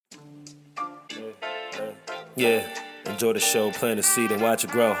Yeah, enjoy the show, plant the seed and watch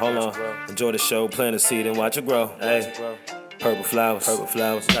it grow. Hold on, enjoy the show, plant the seed and watch it grow. Hey, purple flowers,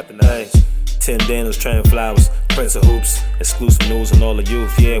 got the names. Tim Daniels, Trentyn Flowers, Prince of Hoops, exclusive news and all the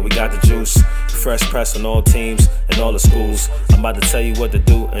youth. Yeah, we got the juice, fresh press on all teams and all the schools. I'm about to tell you what to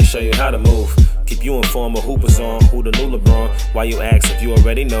do and show you how to move. Keep you informed of hoopers on, who the new LeBron. Why you ask if you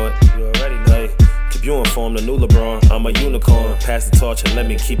already know it? You already know it. Keep you informed, the new LeBron. I'm a unicorn. Pass the torch and let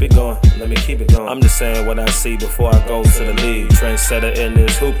me keep it going. I'm just saying what I see before I go to the league. Trendsetter in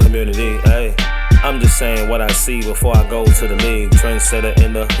this hoop community. Hey, I'm just saying what I see before I go to the league. Trendsetter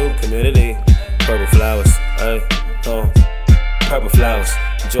in the hoop community. Purple flowers. Hey, oh, purple flowers.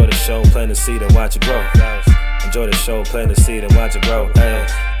 Enjoy the show, plant the seed and watch it grow. Enjoy the show, plant the seed and watch it grow. Hey,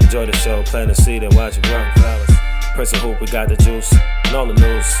 enjoy the show, plant the seed and watch it grow. Prince of Hoop, we got the juice and all the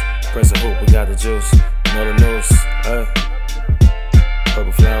news. Prince of Hoop, we got the juice and all the news. Hey,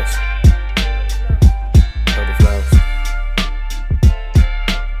 purple flowers. Purple flowers.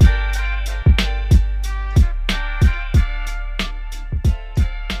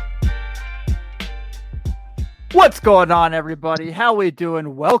 What's going on, everybody? How we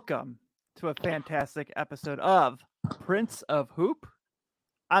doing? Welcome to a fantastic episode of Prince of Hoop.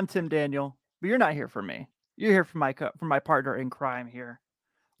 I'm Tim Daniel, but you're not here for me. You're here for my partner in crime here,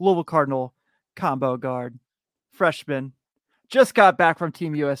 Louisville Cardinal combo guard, freshman, just got back from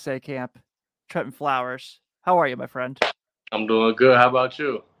Team USA camp, Trentyn Flowers. How are you, my friend? I'm doing good. How about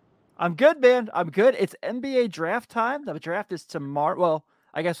you? I'm good, man. I'm good. It's NBA draft time. The draft is tomorrow. Well,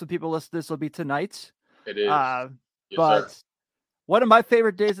 I guess when people listen to this, will be tonight. It is. But sir. One of my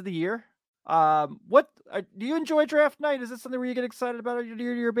favorite days of the year. Do you enjoy draft night? Is this something where you get excited about on a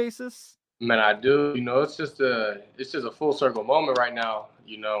year-to-year basis? Man, I do. You know, it's just a full circle moment right now.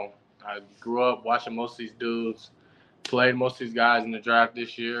 You know, I grew up watching most of these dudes, played most of these guys in the draft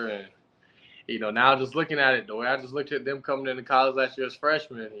this year, and you know, now just looking at it, the way I just looked at them coming into college last year as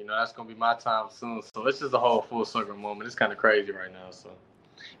freshmen, you know, that's gonna be my time soon. So it's just a whole full circle moment. It's kind of crazy right now. So,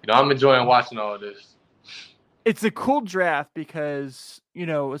 you know, I'm enjoying watching all this. It's a cool draft because, you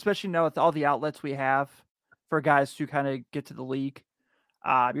know, especially now with all the outlets we have for guys to kind of get to the league,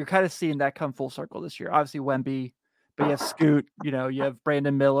 you're kind of seeing that come full circle this year. Obviously, Wemby, but you have Scoot, you know, you have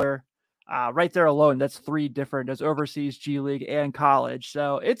Brandon Miller. Right there alone, that's three different as overseas, G League, and college.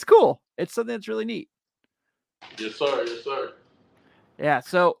 So it's cool. It's something that's really neat. Yes, sir. Yes, sir. Yeah,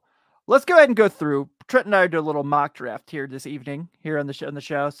 so let's go ahead and go through. Trent and I do a little mock draft here this evening here on the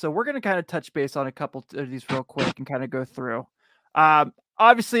show. So we're going to kind of touch base on a couple of these real quick and kind of go through.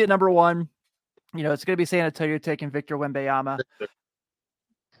 Obviously, at number one, you know, it's going to be San Antonio taking Victor Wembanyama.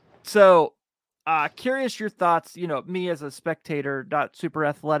 So, curious your thoughts. You know, me as a spectator, not super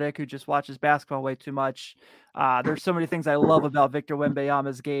athletic, who just watches basketball way too much. There's so many things I love about Victor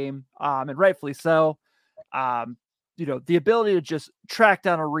Wembanyama's game, and rightfully so. You know, the ability to just track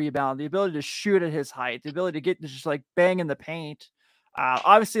down a rebound, the ability to shoot at his height, the ability to get to just like bang in the paint.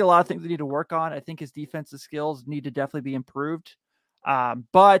 Obviously, a lot of things we need to work on. I think his defensive skills need to definitely be improved.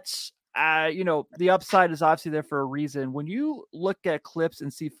 But you know, the upside is obviously there for a reason. When you look at clips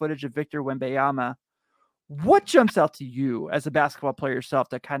and see footage of Victor Wembanyama, what jumps out to you as a basketball player yourself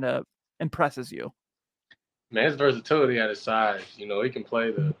that kind of impresses you? Man, his versatility at his size. You know, he can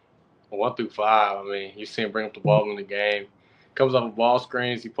play the 1 through 5. I mean, you see him bring up the ball in the game. Comes off of ball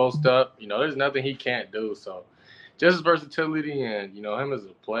screens. He posts up. You know, there's nothing he can't do. So just his versatility and, you know, him as a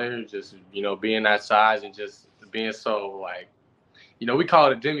player, just, you know, being that size and just being so, like, you know, we call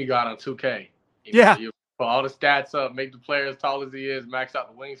it a demigod on 2K. You put all the stats up, make the player as tall as he is, max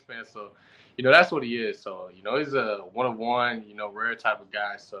out the wingspan. So, you know, that's what he is. So, you know, he's a one-of-one, you know, rare type of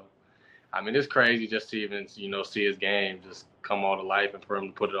guy. So, I mean, it's crazy just to even, you know, see his game just come all to life and for him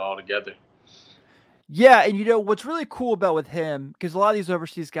to put it all together. Yeah, and you know what's really cool about with him, because a lot of these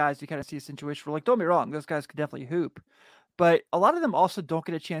overseas guys, you kind of see a situation where, like, don't be wrong, those guys could definitely hoop, but a lot of them also don't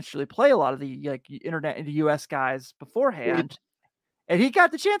get a chance to really play a lot of the like internet and the U.S. guys beforehand, and he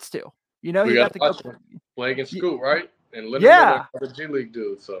got the chance to. You know, he got to go play against Scoot, right? And yeah, the G League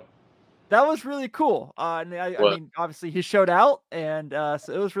dude. So that was really cool. And I mean, obviously he showed out, and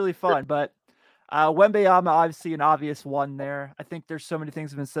so it was really fun. But Wembanyama, obviously an obvious one there. I think there's so many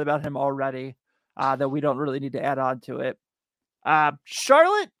things have been said about him already that we don't really need to add on to it.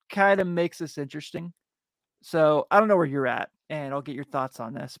 Charlotte kind of makes this interesting. So I don't know where you're at, and I'll get your thoughts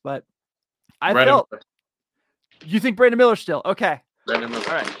on this. But you think Brandon Miller still? Okay. Brandon Miller.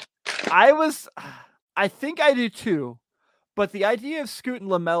 All right. I think I do too. But the idea of Scoot and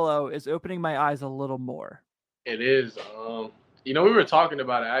LaMelo is opening my eyes a little more. It is. You know, we were talking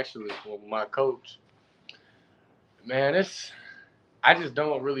about it actually with my coach. Man, I just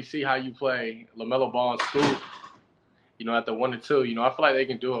don't really see how you play LaMelo Ball and Scoot, at the 1 and 2. I feel like they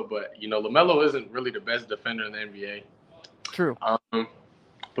can do it, but, LaMelo isn't really the best defender in the NBA. True.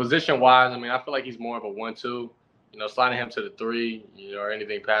 Position-wise, I feel like he's more of a 1-2. Sliding him to the 3, or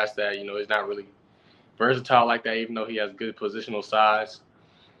anything past that, he's not really versatile like that, even though he has good positional size.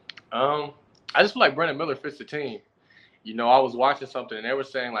 I just feel like Brandon Miller fits the team. I was watching something, and they were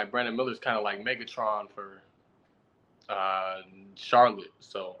saying, like, Brandon Miller's kind of like Megatron for Charlotte.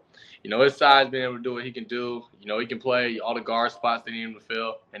 So, his size, being able to do what he can do. He can play all the guard spots they need him to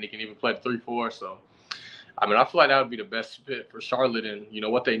fill, and he can even play the 3-4. So, I feel like that would be the best fit for Charlotte and,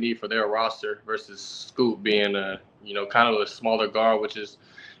 what they need for their roster versus Scoot being kind of a smaller guard, which is,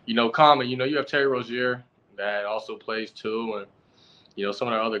 common. You have Terry Rozier that also plays too, and, some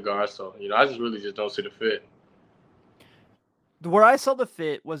of the other guards. So, I just don't see the fit. Where I saw the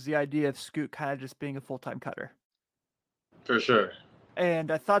fit was the idea of Scoot kind of just being a full-time cutter. For sure.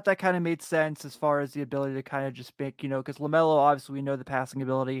 And I thought that kind of made sense as far as the ability to kind of just make, because LaMelo, obviously, we know the passing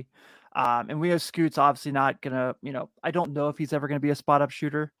ability. And we know Scoot's obviously not going to, I don't know if he's ever going to be a spot-up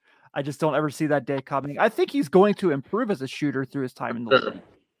shooter. I just don't ever see that day coming. I think he's going to improve as a shooter through his time in the league.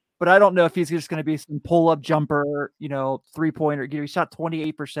 But I don't know if he's just going to be some pull-up jumper, 3-pointer. He shot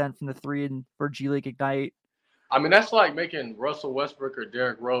 28% from the 3 for G League Ignite. That's like making Russell Westbrook or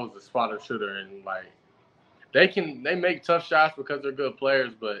Derrick Rose a spot-up shooter, and like they make tough shots because they're good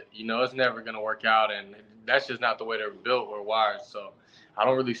players, but it's never gonna work out, and that's just not the way they're built or wired. So I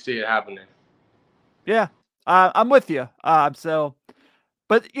don't really see it happening. Yeah, I'm with you.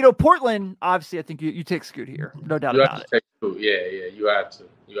 But Portland, obviously, I think you take Scoot here, no doubt about it. Take Scoot. Yeah, you have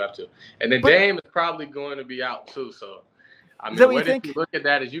to. And then Dame is probably going to be out too. So the way that you look at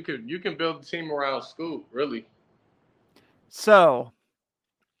that is you can build the team around Scoot, really. So,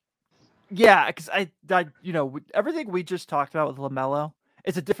 yeah, because I everything we just talked about with LaMelo,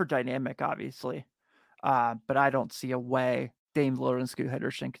 it's a different dynamic, obviously. But I don't see a way Dame Lillard and Scoot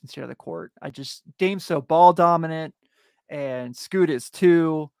Henderson can share the court. Dame's so ball dominant, and Scoot is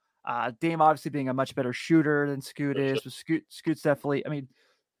too. Dame obviously being a much better shooter than Scoot is. But Scoot's definitely.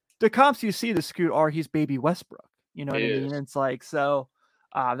 The comps you see to Scoot are he's baby Westbrook. You know what I mean? It's like so.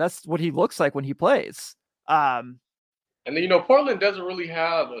 That's what he looks like when he plays. And then, Portland doesn't really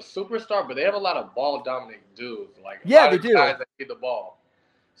have a superstar, but they have a lot of ball-dominant dudes. Like, they do. Guys that get the ball.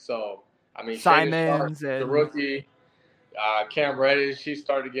 So, Simons Stark, the rookie, Cam Reddish, he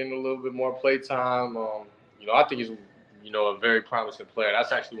started getting a little bit more play time. I think he's, a very promising player.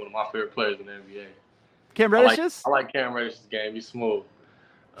 That's actually one of my favorite players in the NBA. Cam Reddish I like Cam Reddish's game. He's smooth.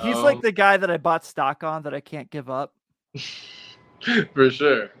 He's like the guy that I bought stock on that I can't give up. For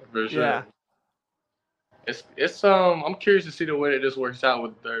sure. Yeah. It's I'm curious to see the way that this works out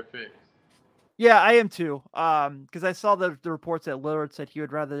with the third pick. Yeah, I am too. Because I saw the reports that Lillard said he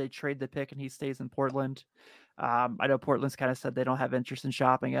would rather they trade the pick and he stays in Portland. I know Portland's kind of said they don't have interest in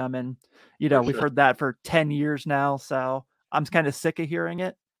shopping him, and we've heard that for 10 years now. So I'm kind of sick of hearing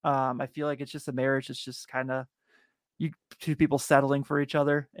it. I feel like it's just a marriage. It's just kind of two people settling for each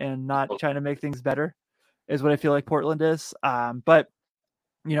other and not trying to make things better, is what I feel like Portland is. But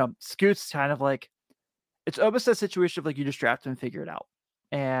Scoot's kind of like. It's almost a situation of like you just draft him and figure it out.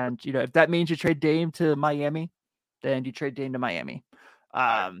 And, if that means you trade Dame to Miami, then you trade Dame to Miami.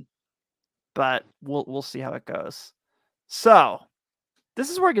 But we'll see how it goes. So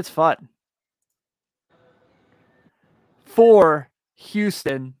this is where it gets fun. For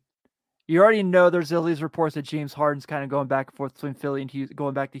Houston, you already know there's all these reports that James Harden's kind of going back and forth between Philly and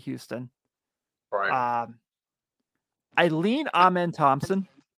going back to Houston. Right. I lean Amen Thompson.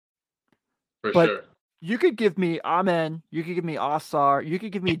 For sure. You could give me Amen. You could give me Asar. You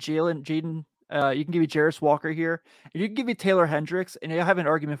could give me Jaden. You can give me Jarris Walker here. And you can give me Taylor Hendricks. And you'll have an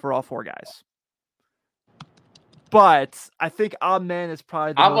argument for all 4 guys. But I think Amen is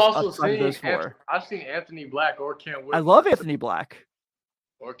probably the most upside of those 4. I've seen Anthony Black or Cam Whitmore. I love Anthony Black.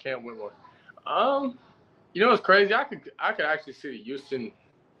 Or Cam Whitmore. It's crazy. I could actually see Houston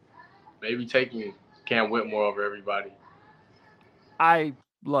maybe taking Cam Whitmore over everybody. I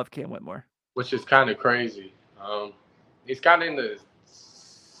love Cam Whitmore. Which is kind of crazy. He's kind of in the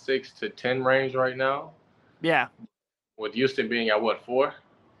 6 to 10 range right now. Yeah. With Houston being at what, 4?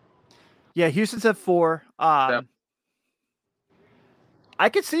 Yeah, Houston's at 4. I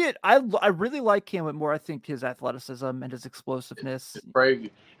could see it. I really like Cam Whitmore. I think his athleticism and his explosiveness. It's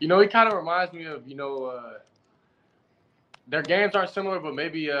crazy. He kind of reminds me of, their games aren't similar, but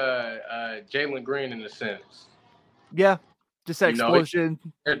maybe Jalen Green in a sense. Yeah. Just that explosion.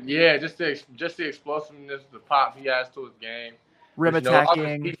 Just the explosiveness, the pop he has to his game. Rim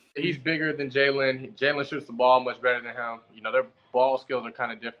attacking. He's bigger than Jalen. Jalen shoots the ball much better than him. ball skills are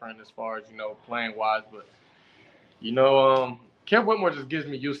kind of different as far as, playing wise. But, Cam Whitmore just gives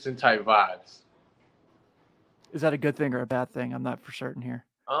me Houston-type vibes. Is that a good thing or a bad thing? I'm not for certain here.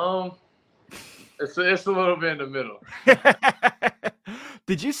 It's a little bit in the middle.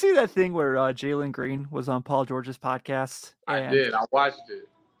 Did you see that thing where Jalen Green was on Paul George's podcast? I did. I watched it.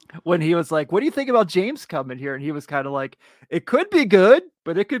 When he was like, what do you think about James coming here? And he was kind of like, it could be good,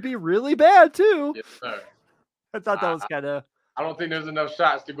 but it could be really bad too. Yes, sir. I thought that was kind of... I don't think there's enough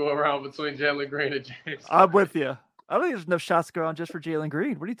shots to go around between Jalen Green and James. I'm with you. I don't think there's enough shots to go on just for Jalen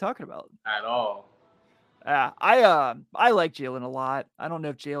Green. What are you talking about? At all. I like Jalen a lot. I don't know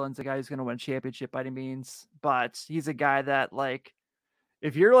if Jalen's a guy who's going to win a championship by any means, but he's a guy that, like,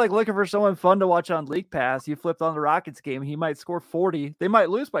 if you're like looking for someone fun to watch on League Pass, you flipped on the Rockets game, he might score 40. They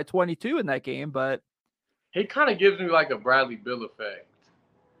might lose by 22 in that game, but he kind of gives me like a Bradley Beal effect.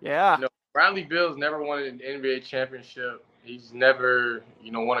 Yeah. Bradley Beal's never won an NBA championship. He's never,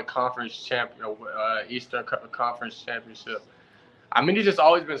 won a Eastern Conference championship. I mean, he's just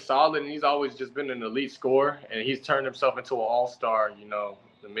always been solid, and he's always just been an elite scorer, and he's turned himself into an all-star,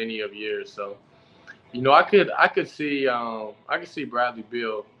 the many of years. So, I could see Bradley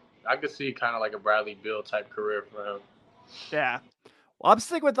Beal. I could see kind of like a Bradley Beal type career for him. Yeah. Well, I'm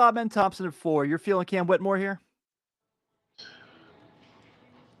sticking with Amen Thompson at 4. You're feeling Cam Whitmore here?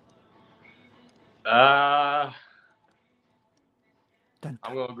 I'm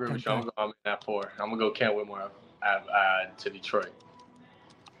going to agree with you. I'm going at 4. I'm going to go Cam Whitmore to Detroit.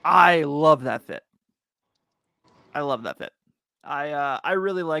 I love that fit. I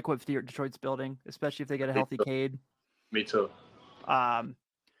really like what Detroit's building, especially if they get a healthy Cade. Me too. I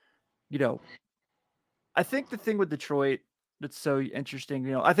think the thing with Detroit that's so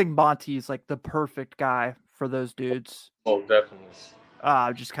interesting, I think Monty's like the perfect guy for those dudes. Oh, definitely.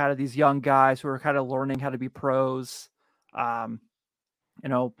 Just kind of these young guys who are kind of learning how to be pros. Everything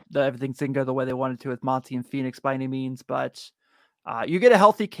didn't go the way they wanted to with Monty and Phoenix by any means, but you get a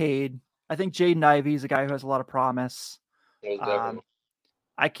healthy Cade. I think Jaden Ivey is a guy who has a lot of promise.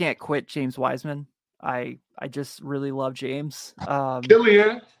 I can't quit James Wiseman. I just really love James.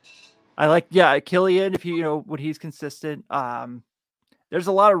 Killian. I like, Killian, if when he's consistent. There's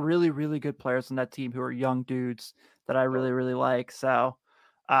a lot of really, really good players on that team who are young dudes that I really, really like. So,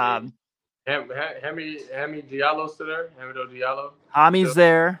 Hami Diallo's still there? Hamidou Diallo? Hami's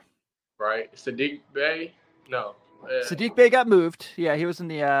there. Right. Sadiq Bey? No. Sadiq Bey got moved. Yeah, he was in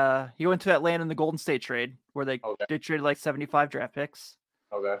the he went to Atlanta in the Golden State trade where they traded like 75 draft picks.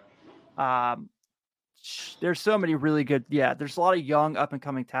 Okay. There's so many really good. Yeah, there's a lot of young up and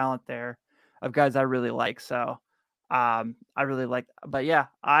coming talent there of guys I really like. So, I really like. But yeah,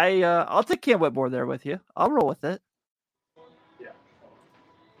 I'll take Cam Whitmore there with you. I'll roll with it. Yeah.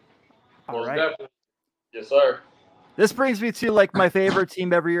 All right. Definitely. Yes, sir. This brings me to like my favorite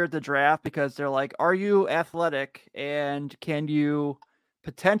team every year at the draft because they're like, are you athletic and can you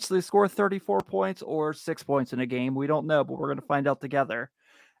potentially score 34 points or 6 points in a game? We don't know, but we're going to find out together.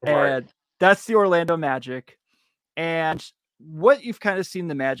 Right. And that's the Orlando Magic. And what you've kind of seen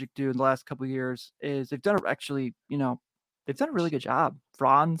the Magic do in the last couple of years is they've done a really good job.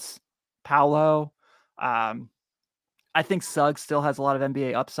 Franz, Paolo. I think Suggs still has a lot of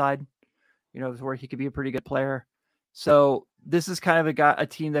NBA upside, where he could be a pretty good player. So this is kind of a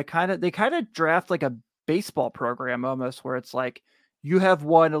team that kind of draft like a baseball program almost, where it's like, you have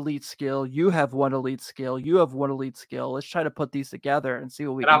one elite skill, you have one elite skill, you have one elite skill. Let's try to put these together and see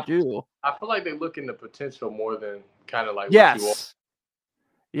what we can do. I feel like they look into potential more than kind of like yes. What you want.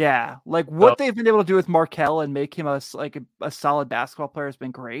 Yeah, like what they've been able to do with Markelle and make him a solid basketball player has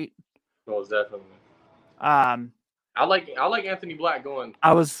been great. Most definitely. I like Anthony Black going.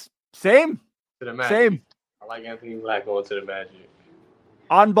 Same. To the Magic. Same. I like Anthony Black going to the Magic.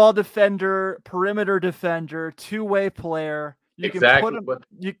 On-ball defender, perimeter defender, two-way player. Exactly what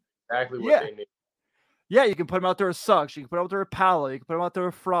they need. Yeah, you can put him out there with Suggs. You can put him out there with Paolo. You can put him out there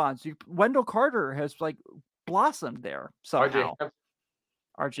with Franz. Wendell Carter has blossomed there somehow.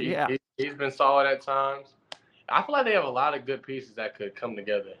 RJ, yeah. He's been solid at times. I feel like they have a lot of good pieces that could come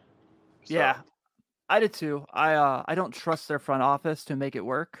together. So. Yeah, I did too. I don't trust their front office to make it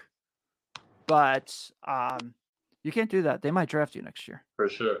work. But you can't do that. They might draft you next year. For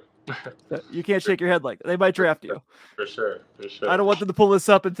sure. You can't shake your head like that. They might draft you. For sure. I don't want them to pull this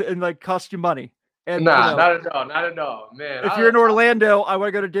up and cost you money. And, not at all, man. If you're in Orlando, I want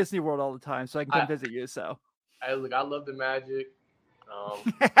to go to Disney World all the time so I can come visit you. So, I love the Magic.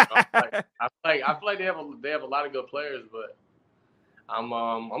 I feel like they have a lot of good players, but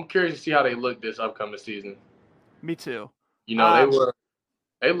I'm curious to see how they look this upcoming season. Me too. I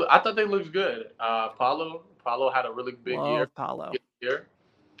thought they looked good. Paolo Paolo had a really big year. Love Paolo.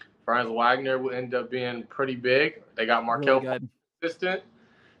 Franz Wagner will end up being pretty big. They got Markel Really good. assistant.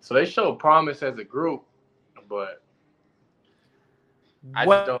 So they showed promise as a group, but I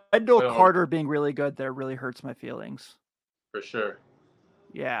just don't. Wendell Carter being really good there really hurts my feelings. For sure.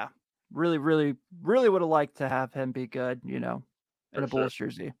 Yeah. Really, really, really would have liked to have him be good, in a Bulls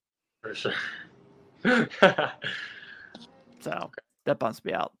jersey. For sure. So that bumps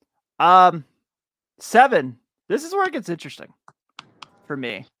me out. 7. This is where it gets interesting for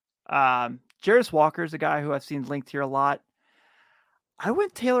me. Jarris Walker is a guy who I've seen linked here a lot. I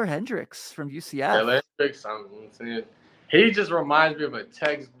went Taylor Hendricks from UCF. Taylor Hendricks, I'm saying, he just reminds me of a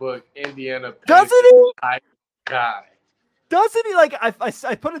textbook Indiana Doesn't he? type guy. Doesn't he? Like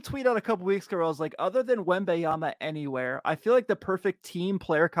I put a tweet out a couple weeks ago where I was like, other than Wembanyama anywhere, I feel like the perfect team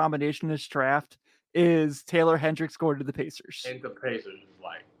player combination in this draft is Taylor Hendricks going to the Pacers. And the Pacers,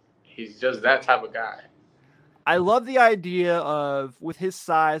 like, he's just that type of guy. I love the idea of, with his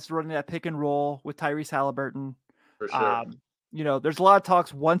size, running that pick and roll with Tyrese Halliburton. For sure. There's a lot of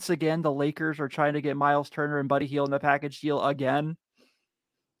talks. Once again, the Lakers are trying to get Miles Turner and Buddy Hield in the package deal again,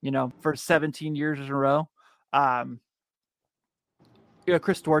 for 17 years in a row.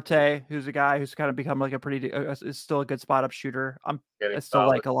 Chris Duarte, who's a guy who's kind of become like is still a good spot up shooter. I still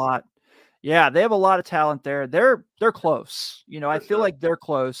like a lot. Yeah, they have a lot of talent there. They're close. I feel like they're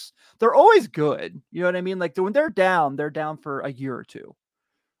close. They're always good. You know what I mean? Like when they're down for a year or two.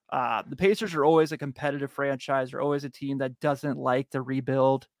 The Pacers are always a competitive franchise. They're always a team that doesn't like to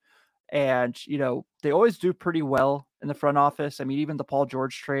rebuild. And, they always do pretty well in the front office. I mean, even the Paul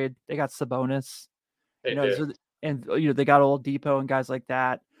George trade, they got Sabonis. They got Oladipo and guys like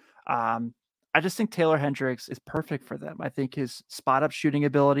that. I just think Taylor Hendricks is perfect for them. I think his spot up shooting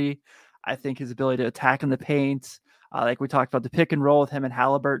ability, I think his ability to attack in the paint, like we talked about the pick and roll with him and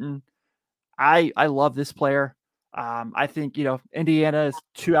Halliburton. I love this player. I think, Indiana is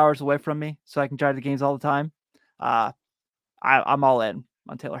 2 hours away from me, so I can drive the games all the time. I'm all in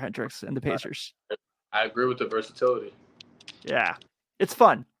on Taylor Hendricks and the Pacers. I agree with the versatility. Yeah, it's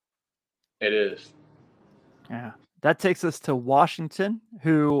fun. It is. Yeah, that takes us to Washington,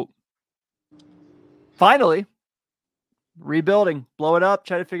 who finally rebuilding, blow it up,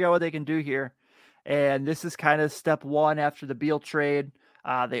 try to figure out what they can do here. And this is kind of step one after the Beal trade.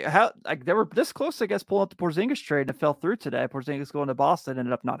 They were this close, I guess, pulling up the Porzingis trade, and it fell through today. Porzingis going to Boston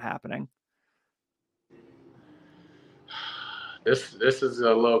ended up not happening. This is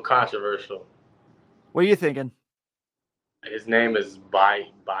a little controversial. What are you thinking? His name is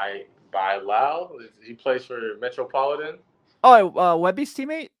Bilal. He plays for Metropolitan. Oh, Webby's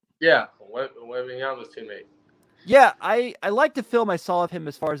teammate? Yeah, Wembanyama's teammate. Yeah, I like the film I saw of him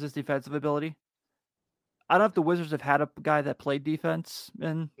as far as his defensive ability. I don't know if the Wizards have had a guy that played defense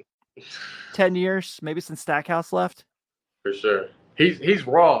in 10 years, maybe since Stackhouse left. For sure. He's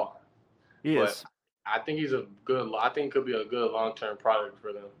raw. He is. I think he could be a good long-term product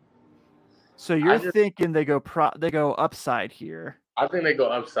for them. So you're thinking they go upside here. I think they go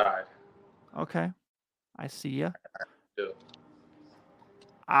upside. Okay. I see ya. Yeah.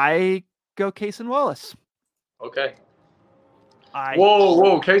 I go Cason Wallace. Okay.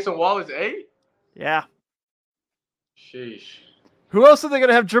 Whoa. Cason Wallace 8? Yeah. Sheesh. Who else are they going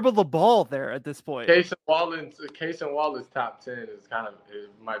to have dribble the ball there at this point? Cason Wallace top 10 it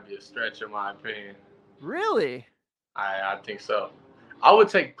might be a stretch in my opinion. Really? I think so. I would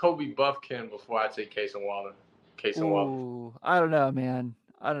take Kobe Buffkin before I take Cason Wallace. I don't know, man.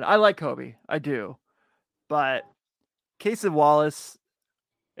 I don't know. I like Kobe. I do. But Cason Wallace,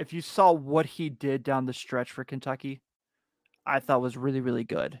 if you saw what he did down the stretch for Kentucky, I thought was really, really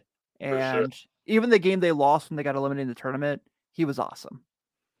good. And even the game they lost when they got eliminated in the tournament, he was awesome.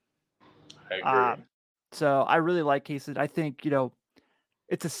 I agree. So I really like Cason. I think,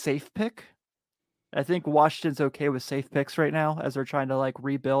 it's a safe pick. I think Washington's okay with safe picks right now as they're trying to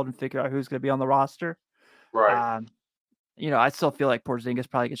rebuild and figure out who's going to be on the roster. Right. I still feel like Porzingis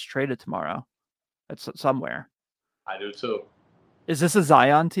probably gets traded tomorrow. It's somewhere. I do too. Is this a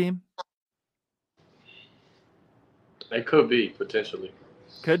Zion team? They could be, potentially.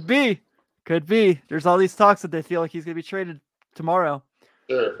 Could be. There's all these talks that they feel like he's going to be traded tomorrow.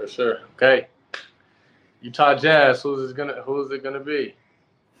 Sure, for sure. Okay. Utah Jazz, who's it gonna be?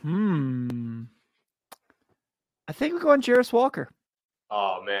 I think we're going Jarris Walker.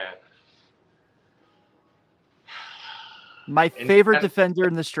 Oh man. My favorite defender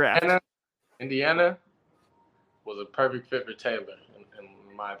in this draft. Indiana was a perfect fit for Taylor,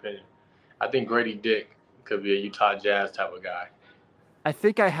 in my opinion. I think Grady Dick could be a Utah Jazz type of guy. I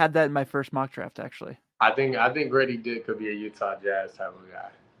think I had that in my first mock draft, actually. I think Grady Dick could be a Utah Jazz type of guy.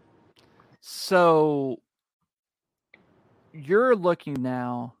 So you're looking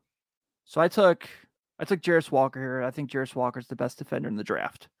now. So I took Jarris Walker here. I think Jarris Walker's the best defender in the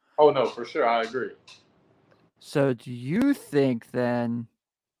draft. Oh no, for sure, I agree. So do you think then?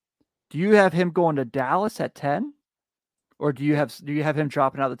 Do you have him going to Dallas at 10, or do you have him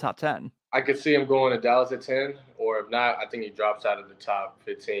dropping out of the top 10? I could see him going to Dallas at 10, or if not, I think he drops out of the top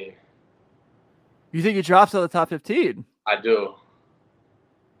 15. You think he drops out of the top 15? I do.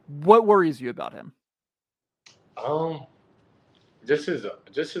 What worries you about him? Just his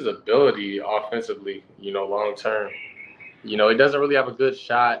ability offensively, long term. He doesn't really have a good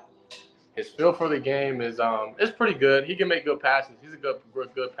shot. His feel for the game is pretty good. He can make good passes. He's a good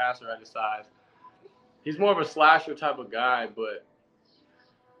passer at his size. He's more of a slasher type of guy, but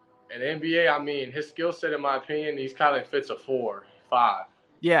in the NBA, I mean, his skill set, in my opinion, he's kind of fits a 4, 5.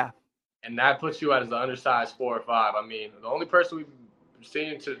 Yeah. And that puts you as an undersized 4 or 5. I mean, the only person we've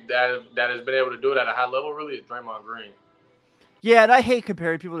seen that has been able to do it at a high level really is Draymond Green. Yeah, and I hate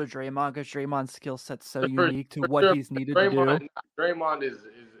comparing people to Draymond because Draymond's skill set's so unique to what he's needed to do. Draymond is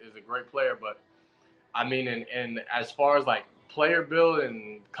a great player, but I mean, and as far as like player build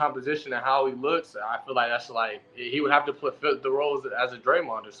and composition and how he looks, I feel like that's like he would have to fit the roles as a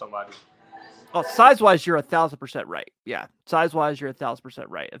Draymond or somebody. Oh, size-wise, you're 1,000% right. Yeah, size-wise, you're 1,000%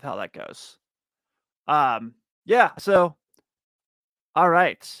 right of how that goes. Yeah. So, all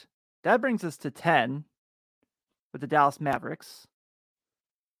right, that brings us to 10 with the Dallas Mavericks.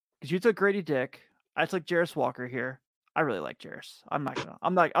 Because you took Grady Dick, I took Jarris Walker here. I really like Jarris. I'm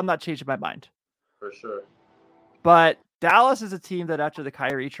not changing my mind. For sure. But Dallas is a team that after the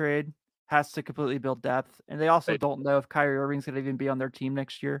Kyrie trade has to completely build depth, and they also don't know if Kyrie Irving's going to even be on their team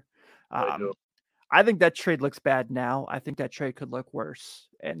next year. I think that trade looks bad now. I think that trade could look worse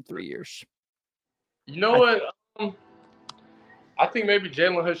in 3 years. You know what? I think maybe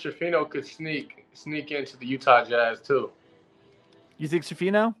Jalen Hood-Schifino could sneak into the Utah Jazz too. You think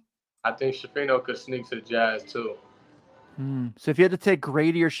Schifino? I think Schifino could sneak to the Jazz too. So if you had to take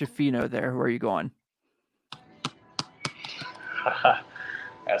Grady or Schifino there, where are you going?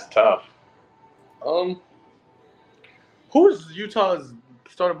 That's tough. Who's Utah's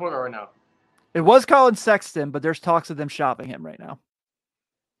starting point guard right now? It was Colin Sexton, but there's talks of them shopping him right now.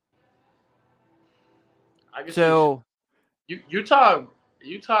 I guess so. Utah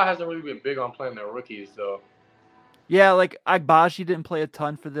hasn't really been big on playing their rookies, though. Yeah, like Agbaji didn't play a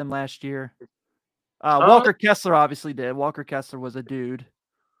ton for them last year. Walker Kessler obviously did. Walker Kessler was a dude.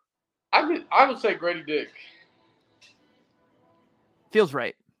 I would say Grady Dick. Feels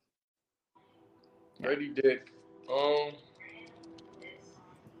right. Grady Dick.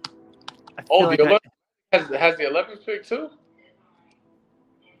 Has the 11th pick too?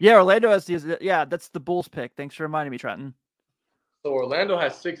 Yeah, Orlando has the. Yeah, that's the Bulls pick. Thanks for reminding me, Trentyn. So Orlando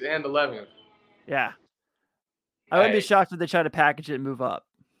has 6 and 11. Yeah, I wouldn't be shocked if they try to package it and move up.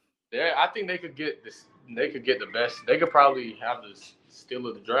 Yeah, I think they could get this. They could get the best. They could probably have the steal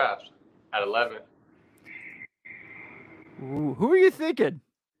of the draft at 11. Ooh, who are you thinking?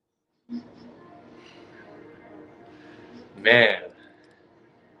 Man.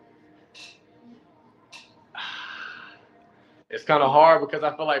 It's kind of hard because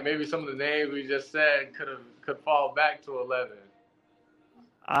I feel like maybe some of the names we just said could fall back to 11.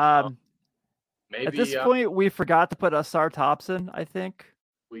 Maybe at this point we forgot to put Asar Thompson, I think.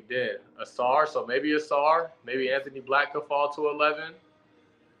 We did. Asar, so maybe Asar, maybe Anthony Black could fall to 11.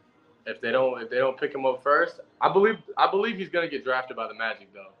 If they don't pick him up first. I believe he's going to get drafted by the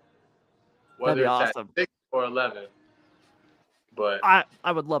Magic though. Whether it's awesome. At 6 or 11. But I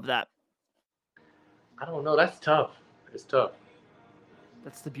would love that. I don't know, that's tough. It's tough.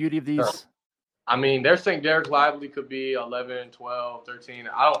 That's the beauty of these. I mean, they're saying Derek Lively could be 11, 12, 13.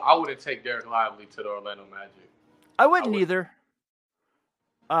 I wouldn't take Derek Lively to the Orlando Magic. I wouldn't either.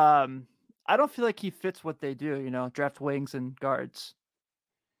 I don't feel like he fits what they do, draft wings and guards.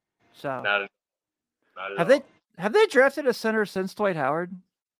 So not at all. Have they drafted a center since Dwight Howard?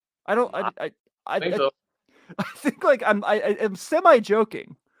 I think so. I think like I'm semi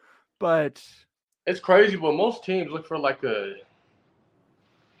joking, but it's crazy. But most teams look for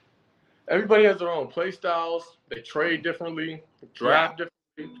everybody has their own play styles. They trade differently, draft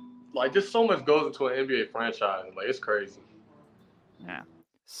differently. Like just so much goes into an NBA franchise. Like it's crazy. Yeah.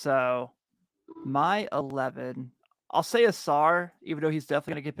 So my 11, I'll say Asar, even though he's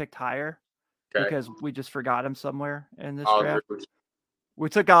definitely going to get picked higher because we just forgot him somewhere in this draft. We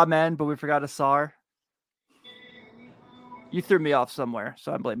took Amen, but we forgot Asar. You threw me off somewhere,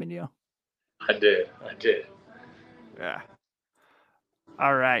 so I'm blaming you. I did. Yeah.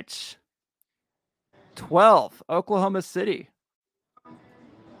 All right. 12, Oklahoma City.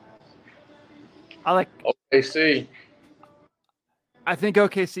 I like OKC. I think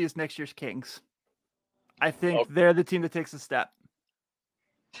OKC is next year's Kings. I think they're the team that takes a step.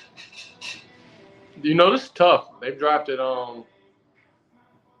 This is tough. They've drafted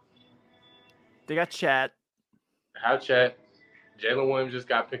They got Chat. Chat. Jalen Williams just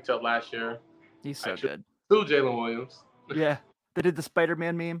got picked up last year. He's so good. Two Jalen Williams. Yeah. They did the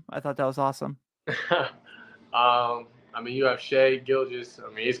Spider-Man meme. I thought that was awesome. You have Shea Gilgeous.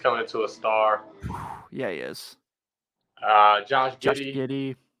 He's coming into a star. Yeah, he is. Josh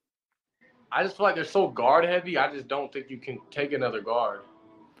Giddey. I just feel like they're so guard heavy. I just don't think you can take another guard.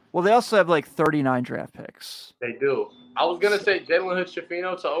 Well, they also have like 39 draft picks. They do. I was gonna say Jalen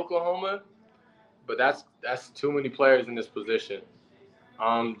Hood-Schifino to Oklahoma, but that's too many players in this position.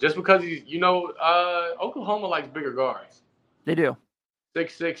 Just because Oklahoma likes bigger guards. They do.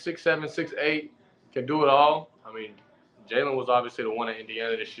 6'6", 6'7", 6'8", can do it all. Jalen was obviously the one at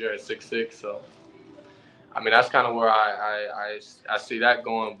Indiana this year at 6'6", so that's kind of where I see that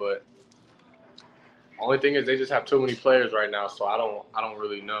going. But only thing is they just have too many players right now, so I don't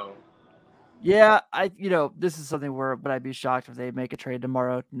really know. Yeah, this is something where would I be shocked if they make a trade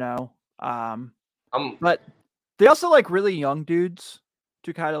tomorrow? No. But they also like really young dudes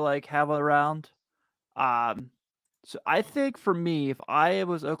to kind of like have around. So I think for me, if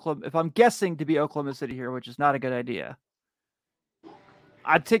I'm guessing to be Oklahoma City here, which is not a good idea,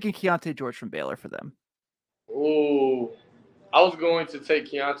 I'm taking Keontae George from Baylor for them. Ooh, I was going to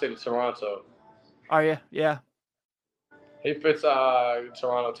take Keontae to Toronto. Are you? Yeah. He fits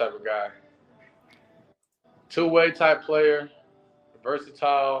Toronto type of guy. Two-way type player,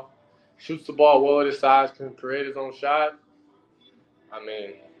 versatile, shoots the ball well at his size, can create his own shot.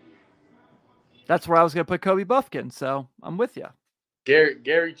 That's where I was going to put Kobe Buffkin, so I'm with you.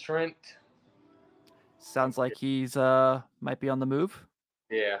 Gary Trent. Sounds like he's might be on the move.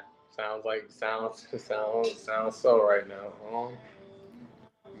 Yeah, sounds so right now.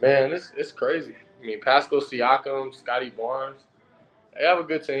 Man, it's crazy. Pascal Siakam, Scotty Barnes, they have a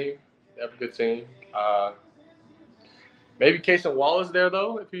good team. Maybe Cason Wallace there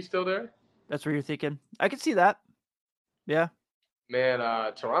though, if he's still there. That's where you're thinking. I can see that. Yeah. Man,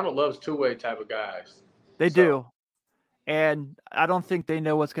 Toronto loves two-way type of guys. They do. And I don't think they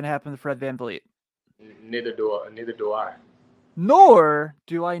know what's going to happen to Fred VanVleet. Neither do I. Nor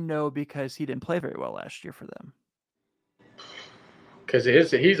do I know because he didn't play very well last year for them. Because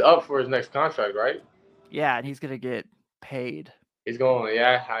he's up for his next contract, right? Yeah, and he's going to get paid. He's going,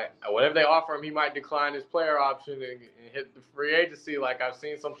 whatever they offer him, he might decline his player option and hit the free agency like I've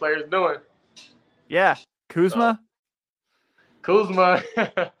seen some players doing. Yeah. Kuzma? Kuzma.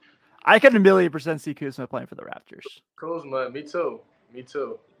 I can 1,000,000% see Kuzma playing for the Raptors. Kuzma, me too.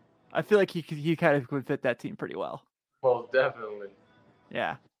 I feel like he kind of would fit that team pretty well. Most definitely.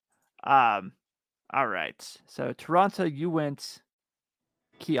 Yeah. All right. So Toronto, you went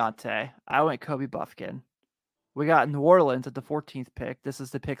Keontae. I went Kobe Buffkin. We got New Orleans at the 14th pick. This is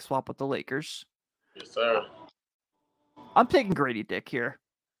the pick swap with the Lakers. Yes, sir. I'm taking Grady Dick here.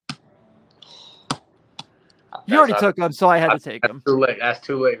 You already took him, so I had to take him. That's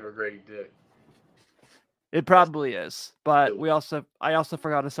too late for Grady Dick. It probably is, but I also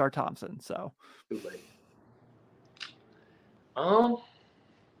forgot Asar Thompson, so too late.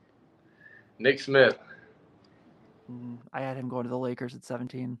 Nick Smith. I had him going to the Lakers at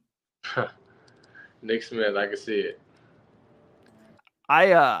 17. Nick Smith, I can see it.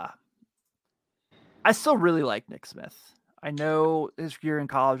 I still really like Nick Smith. I know his year in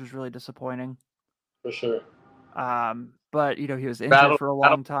college was really disappointing. For sure. But he was injured for a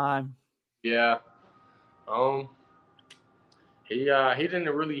long time. Yeah. He didn't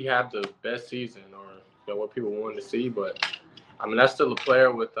really have the best season or what people wanted to see, but that's still a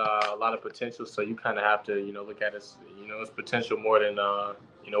player with a lot of potential. So you kind of have to look at his his potential more than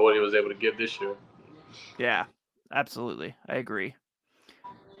what he was able to give this year. Yeah, absolutely, I agree.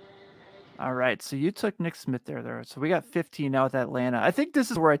 All right, so you took Nick Smith there. So we got 15 now with Atlanta. I think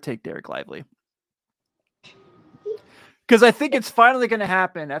this is where I take Derek Lively. Because I think it's finally going to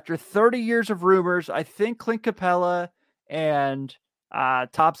happen after 30 years of rumors. I think Clint Capella and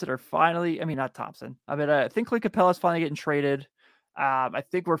Thompson are finally, not Thompson. I think Clint Capella is finally getting traded. I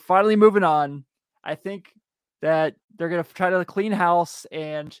think we're finally moving on. I think that they're going to try to clean house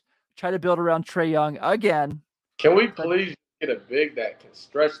and try to build around Trae Young again. Can we please get a big that can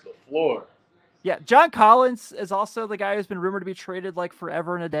stretch the floor? Yeah, John Collins is also the guy who's been rumored to be traded like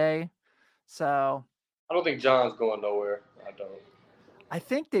forever and a day. So I don't think John's going nowhere. I don't. I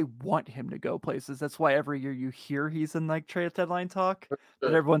think they want him to go places. That's why every year you hear he's in like trade deadline talk,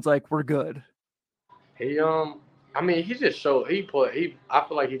 but everyone's like, "We're good." He he just shows. I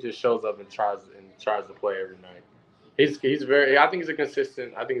feel like he just shows up and tries to play every night. He's very. I think he's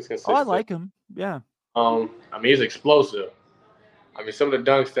consistent. I think he's consistent. Oh, I like him. Yeah. I mean, he's explosive. I mean, some of the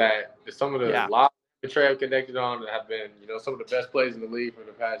dunks some of the lobs Trey have connected on have been, some of the best plays in the league for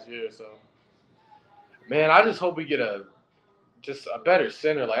the past year. So, man, I just hope we get a better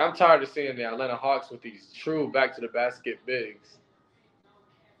center. Like, I'm tired of seeing the Atlanta Hawks with these true back to the basket bigs.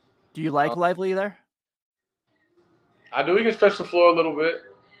 Do you like Lively there? I do. He can stretch the floor a little bit.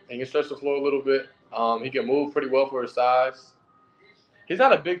 He can move pretty well for his size. He's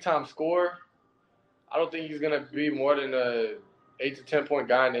not a big time scorer. I don't think he's gonna be more than a 8 to 10 point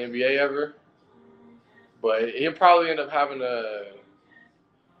guy in the NBA ever. But he'll probably end up having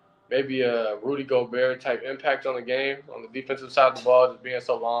maybe a Rudy Gobert type impact on the game, on the defensive side of the ball, just being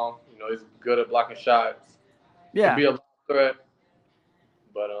so long. He's good at blocking shots. Yeah. He'll be a threat.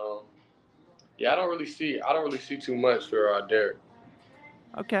 But I don't really see too much for Derek.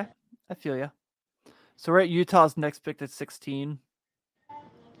 Okay, I feel you. So we're at Utah's next pick at 16.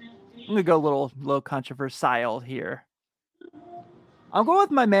 I'm gonna go a little low controversial here. I'm going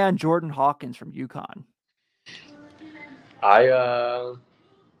with my man Jordan Hawkins from UConn. I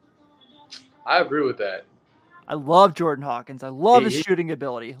agree with that. I love Jordan Hawkins. I love his shooting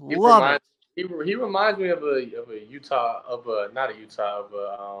ability. Love it. He reminds me of a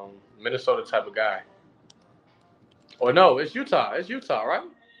Minnesota type of guy. Or no, it's Utah. It's Utah, right?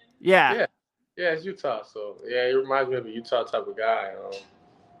 Yeah. Yeah, it's Utah. So yeah, he reminds me of a Utah type of guy.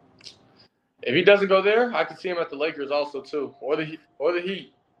 If he doesn't go there, I could see him at the Lakers also too, or the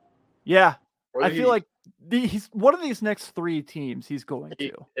Heat. Yeah, I feel like he's one of these next three teams he's going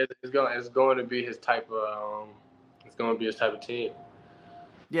to. It's going to be his type of. It's going to be his type of team.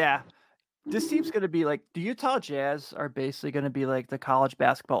 Yeah, this team's going to be like the Utah Jazz are basically going to be like the college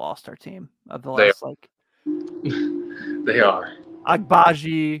basketball all-star team of the last They are.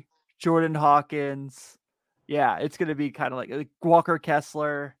 Agbaji, Jordan Hawkins. Yeah, it's going to be kind of like Walker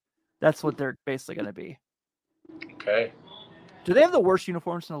Kessler. That's what they're basically going to be. Okay. Do they have the worst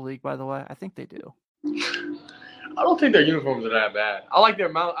uniforms in the league, by the way? I think they do. I don't think their uniforms are that bad. I like their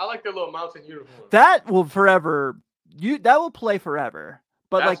little mountain uniforms. That will forever. That will play forever.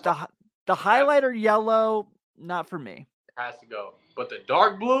 But the highlighter yellow, not for me. It has to go. But the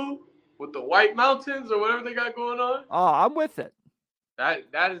dark blue with the white mountains or whatever they got going on. Oh, I'm with it. That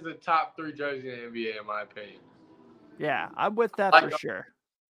is the top 3 jersey in the NBA in my opinion. Yeah, I'm with that for sure.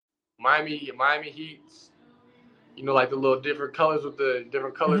 Miami Heats, like the little different colors with the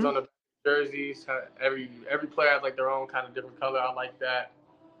different colors on the jerseys. Every player has like their own kind of different color. I like that.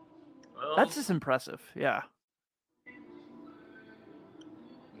 That's just impressive. Yeah.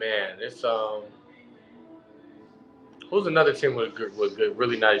 Man, it's who's another team with good,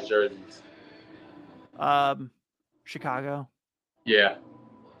 really nice jerseys? Chicago. Yeah,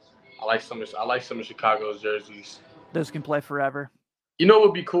 I like some of Chicago's jerseys. Those can play forever. You know what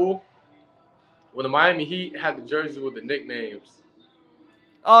would be cool? When the Miami Heat had the jerseys with the nicknames.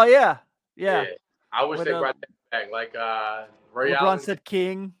 Oh yeah. I wish they brought that back. Like Ray LeBron Allen said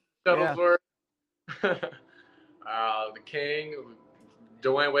King. Shuttlesworth. Yeah. The King.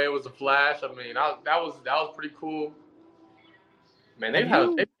 Dwayne Wade was a Flash. I mean, that was pretty cool. Man, they've had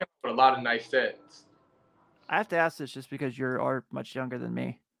a lot of nice sets. I have to ask this just because you are much younger than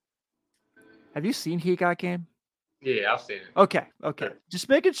me. Have you seen Heat Got Game? Yeah, I've seen it. Okay. Just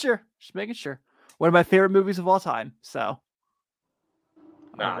making sure. One of my favorite movies of all time. So,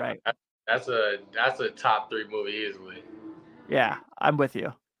 all right. That's a top 3 movie easily. Yeah, I'm with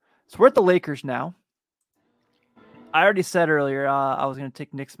you. So we're at the Lakers now. I already said earlier I was going to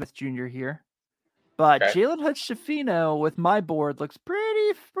take Nick Smith Jr. here, but okay. Jalen Hood-Schifino with my board looks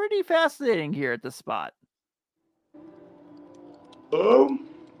pretty fascinating here at this spot.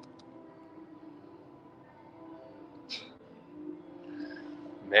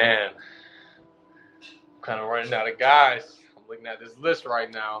 Man, I'm kind of running out of guys. I'm looking at this list right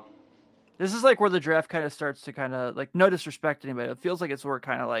now. This is like where the draft kind of starts to kind of like no disrespect to anybody. It feels like it's where it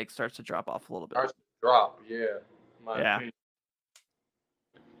kind of like starts to drop off a little bit. Starts to drop, yeah. Opinion.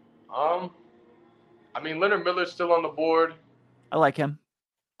 I mean, Leonard Miller's still on the board. I like him.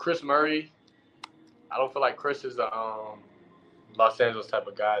 Chris Murray. I don't feel like Chris is a Los Angeles type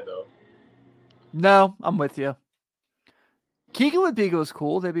of guy, though. No, I'm with you. Keegan with Beagle is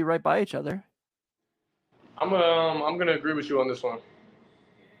cool. They'd be right by each other. I'm gonna agree with you on this one.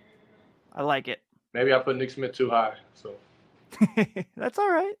 I like it. Maybe I put Nick Smith too high. So that's all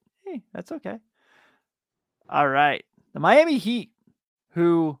right. Hey, that's okay. All right, the Miami Heat,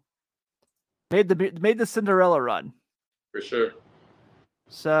 who made the Cinderella run for sure.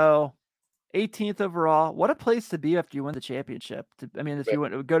 So, 18th overall. What a place to be after you win the championship. If you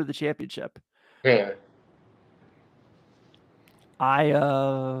want to go to the championship. Yeah.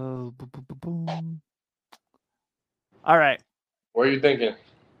 Boom. All right. What are you thinking?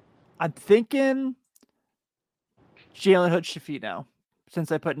 I'm thinking Jalen Hood-Schifino,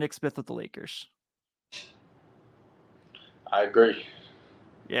 since I put Nick Smith with the Lakers. I agree.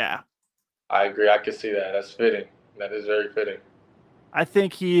 Yeah. I agree. I can see that. That's fitting. That is very fitting. I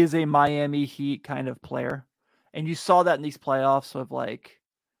think he is a Miami Heat kind of player. And you saw that in these playoffs of like,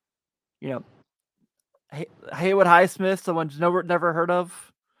 Haywood Highsmith, someone never heard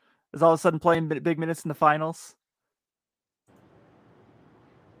of, is all of a sudden playing big minutes in the finals.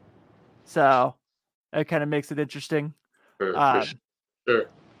 So that kind of makes it interesting. For sure.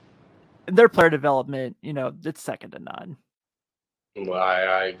 And their player development, it's second to none. Well,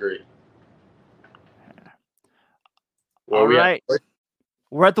 I agree. All right.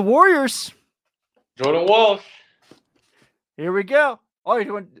 We're at the Warriors. Jordan Walsh. Here we go. Oh, you're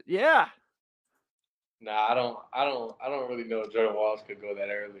doing, yeah. Nah, I don't really know if Jordan Walsh could go that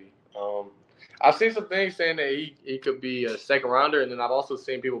early. I've seen some things saying that he could be a second rounder, and then I've also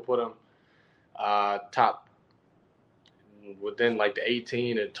seen people put him top within like the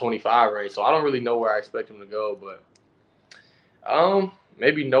 18 and 25 range. So I don't really know where I expect him to go, but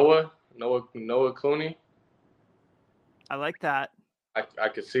maybe Noah Clooney. I like that. I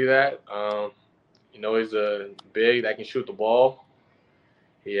could see that. He's a big that can shoot the ball.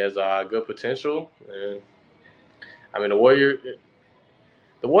 He has good potential, and I mean the Warriors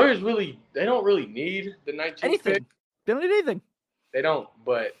really they don't really need the 19th pick. They don't need anything. They don't,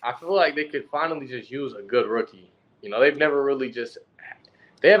 but I feel like they could finally just use a good rookie. They've never really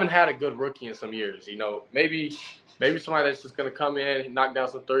they haven't had a good rookie in some years. Maybe somebody that's just gonna come in, knock down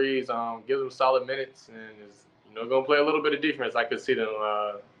some threes, give them solid minutes, and is gonna play a little bit of defense. I could see them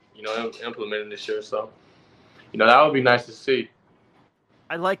implementing this year. So that would be nice to see.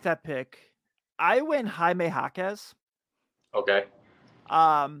 I like that pick. I went Jaime Jaquez. Okay.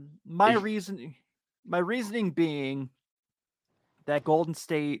 My reasoning being that Golden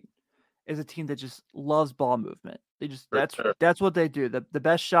State is a team that just loves ball movement. That's what they do. The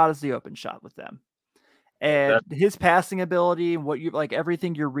best shot is the open shot with them. And his passing ability and what you like,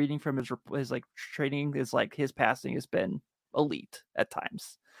 everything you're reading from his like training is like his passing has been elite at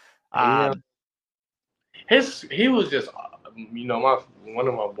times. He was just one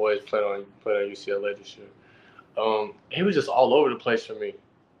of my boys played on UCLA this year. He was just all over the place for me.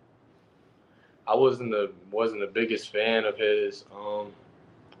 I wasn't the biggest fan of his.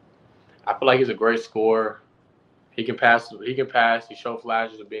 I feel like he's a great scorer. He can pass. He showed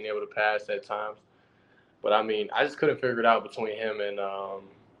flashes of being able to pass at times. But I mean, I just couldn't figure it out between him and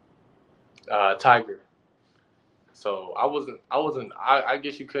Tiger. So I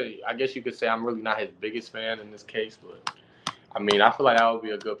guess you could say I'm really not his biggest fan in this case, but I mean, I feel like that would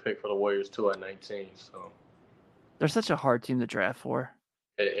be a good pick for the Warriors too at 19. So they're such a hard team to draft for.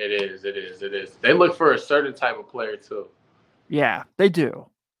 It is. They look for a certain type of player too. Yeah, they do.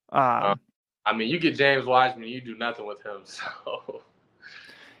 I mean, you get James Wiseman, you do nothing with him. So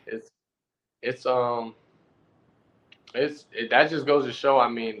that just goes to show. I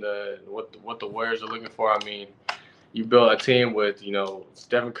mean, what the Warriors are looking for. I mean, you build a team with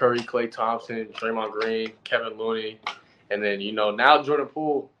Stephen Curry, Klay Thompson, Draymond Green, Kevin Looney, and then now Jordan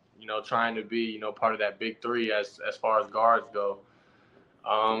Poole, trying to be part of that big three as far as guards go.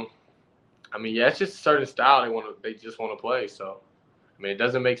 I mean, yeah, it's just a certain style they just want to play. So, I mean, it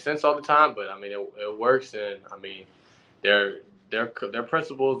doesn't make sense all the time, but I mean, it works. And I mean, their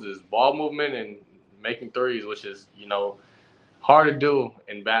principles is ball movement and making threes, which is hard to do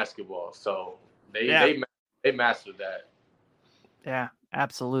in basketball. So they mastered that. Yeah,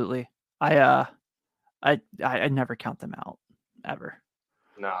 absolutely. I never count them out ever.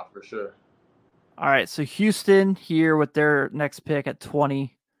 Nah, for sure. All right, so Houston here with their next pick at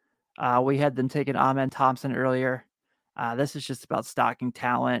 20. We had them taking Amen Thompson earlier. This is just about stocking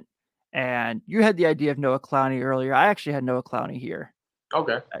talent. And you had the idea of Noah Clowney earlier. I actually had Noah Clowney here.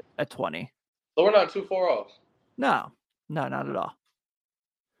 Okay. At 20. So we're not too far off. No, not at all.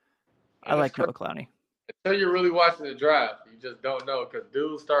 I like Noah Clowney. Until you're really watching the draft, you just don't know because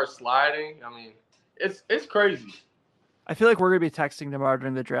dudes start sliding. I mean, it's crazy. I feel like we're gonna be texting tomorrow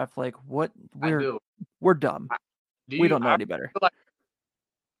during the draft. Like, what? We're dumb. We don't know any better. Like,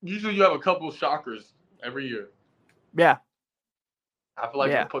 usually, you have a couple of shockers every year. Yeah. I feel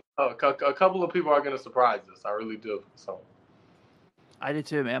like a couple of people are gonna surprise us. I really do. So. I do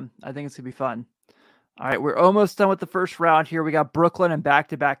too, man. I think it's gonna be fun. All right, we're almost done with the first round here. We got Brooklyn and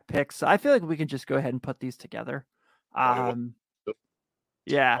back-to-back picks. So I feel like we can just go ahead and put these together.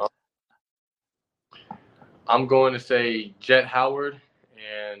 Yeah. I'm going to say Jet Howard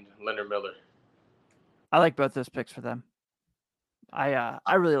and Leonard Miller. I like both those picks for them.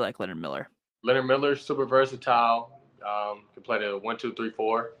 I really like Leonard Miller. Leonard Miller's super versatile. Can play the 1, 2, 3,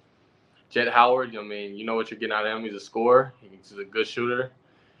 4. Jet Howard, I mean, you know what you're getting out of him. He's a scorer. He's a good shooter.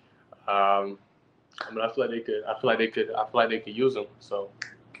 I mean, I feel like they could use him. So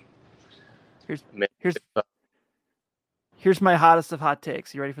here's my hottest of hot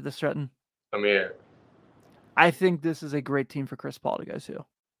takes. You ready for this, Trentyn? I'm here. I think this is a great team for Chris Paul to go to.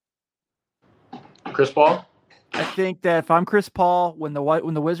 Chris Paul? I think that if I'm Chris Paul, when the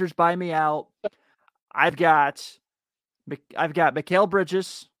Wizards buy me out, I've got Mikal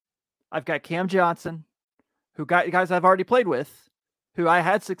Bridges, I've got Cam Johnson, guys I've already played with, who I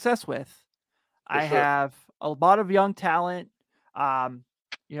had success with. I have a lot of young talent. I've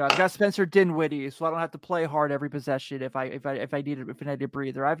got Spencer Dinwiddie, so I don't have to play hard every possession if I need a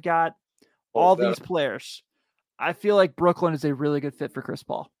breather. I've got all these players. I feel like Brooklyn is a really good fit for Chris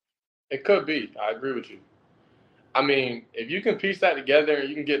Paul. It could be. I agree with you. I mean, if you can piece that together and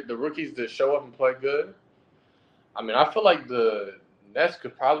you can get the rookies to show up and play good, I mean, I feel like the Nets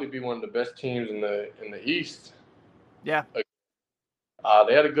could probably be one of the best teams in the East. Yeah.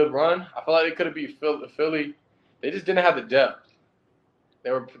 They had a good run. I feel like they could have beat Philly. They just didn't have the depth. They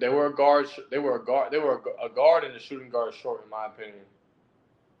were a guard. They were a guard and a shooting guard short, in my opinion.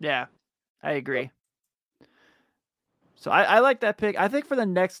 Yeah, I agree. So I like that pick. I think for the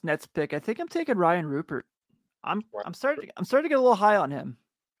next Nets pick, I think I'm taking Ryan Rupert. I'm starting to get a little high on him.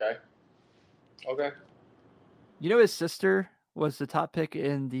 Okay. You know, his sister was the top pick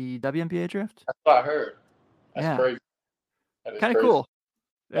in the WNBA draft. That's what I heard. That's crazy. Kind of cool.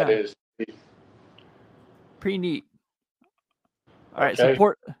 That is pretty neat. All right,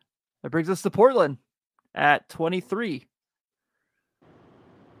 so that brings us to Portland at 23.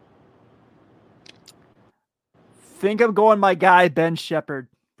 Think I'm going my guy Ben Shepherd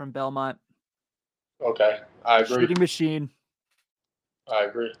from Belmont. Okay, I agree. Shooting machine. I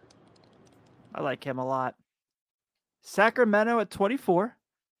agree. I like him a lot. Sacramento at 24.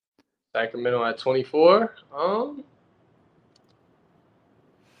 Sacramento at 24.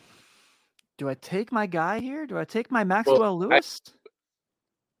 Do I take my guy here? Do I take my Maxwell Lewis?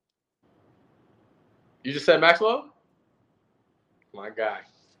 You just said Maxwell? My guy.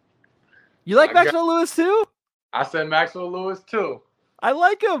 You like Maxwell Lewis too? I said Maxwell Lewis too. I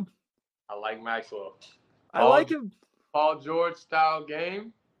like him. I like Maxwell. I like him. Paul George style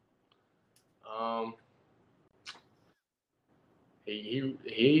game.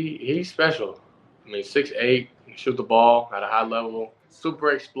 He's special. I mean, 6'8", can shoot the ball at a high level.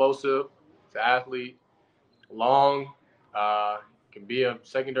 Super explosive. He's an athlete. Long. Can be a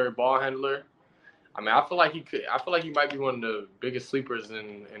secondary ball handler. I mean, I feel like he might be one of the biggest sleepers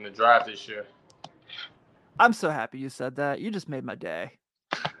in the draft this year. I'm so happy you said that. You just made my day.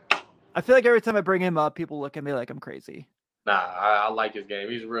 I feel like every time I bring him up, people look at me like I'm crazy. Nah, I like his game.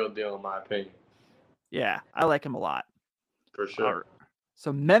 He's a real deal, in my opinion. Yeah, I like him a lot. For sure.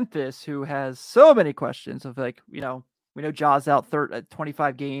 So Memphis, who has so many questions of we know Ja's out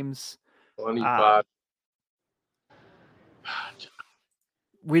 25 games. 25.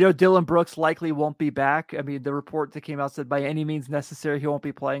 We know Dylan Brooks likely won't be back. I mean, the report that came out said by any means necessary, he won't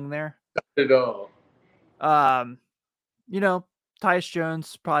be playing there. Not at all. Tyus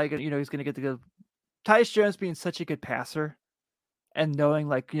Jones probably gonna, he's gonna get to go. Tyus Jones being such a good passer and knowing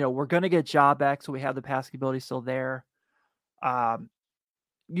we're gonna get Ja back, so we have the passing ability still there.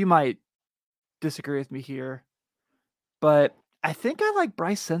 You might disagree with me here, but I think I like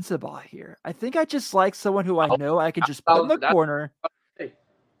Bryce Sensabaugh here. I think I just like someone who I know I can just put in the corner.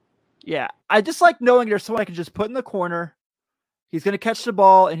 Yeah, I just like knowing there's someone I can just put in the corner. He's going to catch the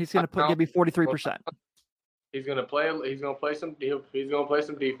ball and he's going to give me 43%. He's going to play some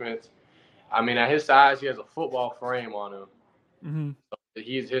defense. I mean, at his size, he has a football frame on him. Mm-hmm. So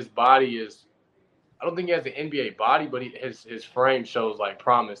his body is. I don't think he has an NBA body, but his frame shows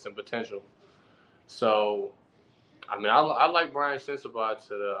promise and potential. So, I mean, I like Brian Sensabaugh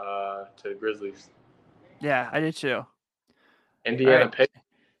to the Grizzlies. Yeah, I did too. Indiana Pacers.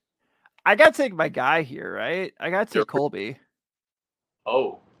 I got to take my guy here, right? I got to take Colby.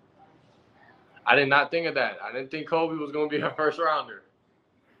 Oh. I did not think of that. I didn't think Colby was going to be a first rounder.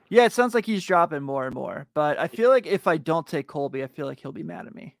 Yeah, it sounds like he's dropping more and more. But I feel like if I don't take Colby, I feel like he'll be mad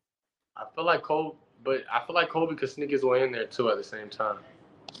at me. I feel like Colby could sneak his way in there too at the same time.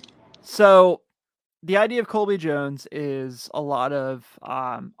 So the idea of Colby Jones is a lot of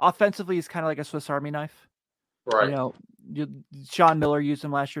offensively, he's kind of like a Swiss Army knife. Right. Sean Miller used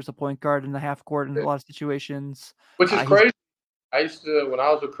him last year as a point guard in the half court in a lot of situations. Which is crazy. I used to, when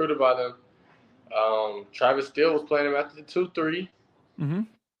I was recruited by them, Travis Steele was playing him at the 2-3. Mm-hmm.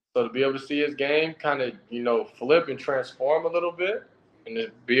 So to be able to see his game kind of, flip and transform a little bit, and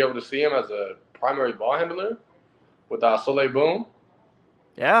to be able to see him as a primary ball handler without Soleil Boom.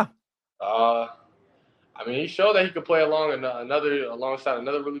 Yeah. He showed that he could play alongside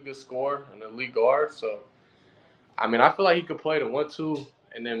another really good scorer, an elite guard. So, I feel like he could play the 1-2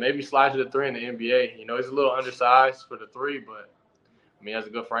 and then maybe slide to the 3 in the NBA. He's a little undersized for the 3, but he has a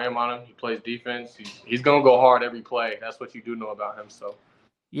good frame on him. He plays defense. He's gonna go hard every play. That's what you do know about him. So.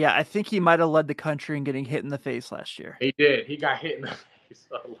 Yeah, I think he might have led the country in getting hit in the face last year. He did. He got hit in the face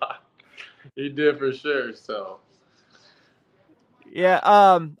a lot. He did for sure. So. Yeah,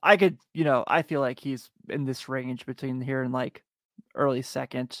 I could, I feel like he's in this range between here and like early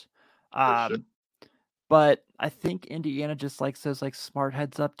second. Sure. But I think Indiana just likes those like smart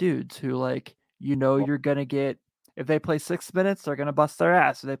heads up dudes who like, you're going to get, if they play 6 minutes, they're going to bust their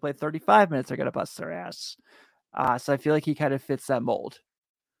ass. If they play 35 minutes, they're going to bust their ass. So I feel like he kind of fits that mold.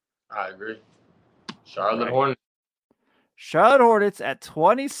 I agree. Charlotte Hornets. Charlotte Hornets at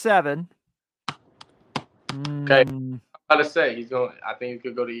 27. Okay. I gotta say I think he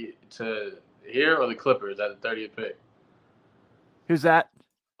could go to here or the Clippers at the 30th pick. Who's that?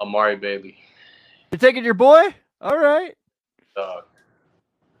 Amari Bailey. You're taking your boy? All right. Dog.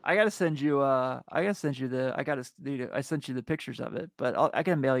 I sent you the pictures of it, but I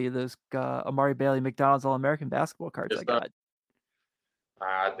can mail you those Amari Bailey McDonald's All-American basketball cards I got.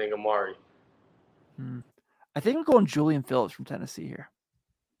 I think Amari. I think I'm going Julian Phillips from Tennessee here.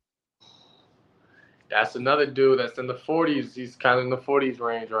 That's another dude that's in the 40s. He's kind of in the 40s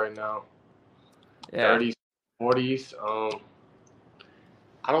range right now. Yeah. 30s, 40s.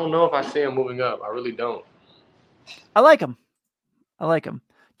 I don't know if I see him moving up. I really don't. I like him.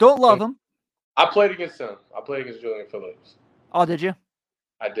 Don't love him. I played against him. I played against Julian Phillips. Oh, did you?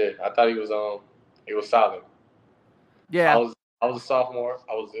 I did. I thought he was solid. Yeah. I was a sophomore.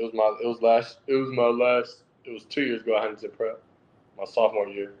 It was 2 years ago. I had to prep my sophomore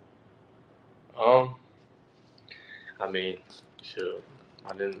year. Shoot.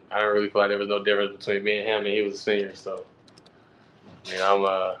 I didn't really feel like there was no difference between me and him, and he was a senior. So,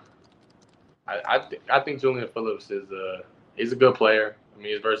 I think Julian Phillips he's a good player.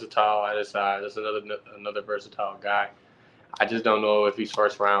 He's versatile at his size. That's another versatile guy. I just don't know if he's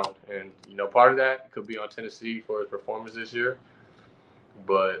first round, and part of that could be on Tennessee for his performance this year.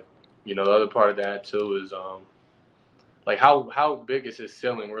 But the other part of that too is how big is his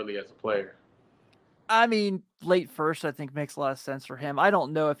ceiling really as a player? Late first, I think makes a lot of sense for him. I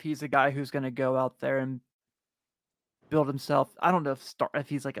don't know if he's a guy who's going to go out there and build himself. I don't know if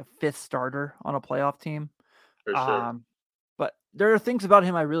he's like a fifth starter on a playoff team. For sure. But there are things about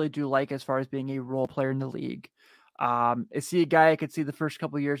him I really do like as far as being a role player in the league. Is he a guy I could see the first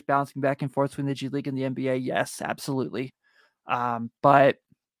couple of years bouncing back and forth between the G League and the NBA? Yes, absolutely. But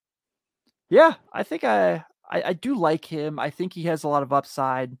yeah, I think I do like him. I think he has a lot of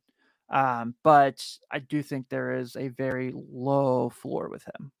upside. But I do think there is a very low floor with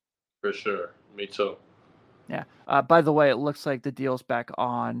him. For sure. Me too. Yeah. By the way, it looks like the deal's back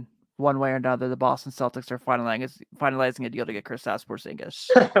on one way or another. The Boston Celtics are finalizing a deal to get Kristaps Porzingis.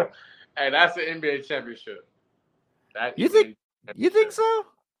 Hey, that's the NBA championship. You think so?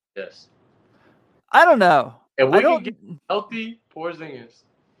 Yes. I don't know. If we can get healthy Porzingis.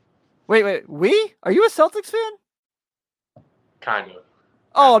 Wait. Are you a Celtics fan? Kind of.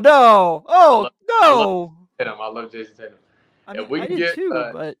 Oh no! Oh no! I love Jason Tatum. If we can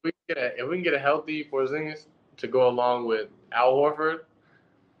get a healthy Porzingis to go along with Al Horford,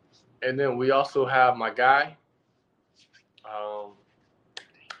 and then we also have my guy.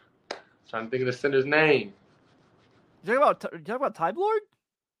 Trying to think of the center's name. You talking about Time Lord?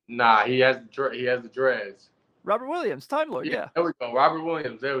 Nah, he has the dreads. Robert Williams, Time Lord. Yeah. There we go. Robert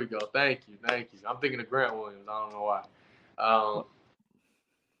Williams. There we go. Thank you. I'm thinking of Grant Williams. I don't know why.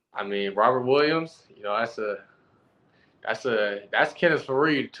 Robert Williams, that's Kenneth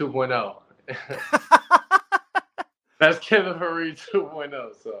Faried 2.0. That's Kenneth Faried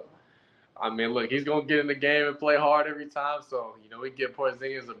 2.0. So, look, he's going to get in the game and play hard every time. So, we get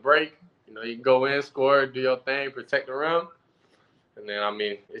Porzingis a break. You can go in, score, do your thing, protect the rim. And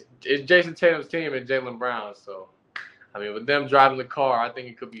then, it's Jason Tatum's team and Jaylen Brown. So, with them driving the car, I think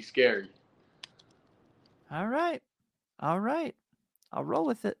it could be scary. All right. I'll roll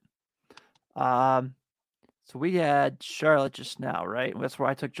with it. So we had Charlotte just now, right? That's where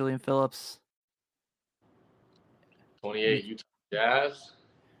I took Julian Phillips. 28 Utah Jazz.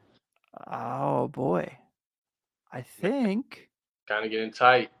 Oh boy. I think kind of getting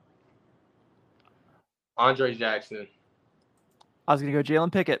tight. Andre Jackson. I was gonna go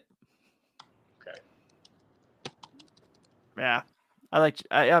Jalen Pickett. Okay. Yeah. I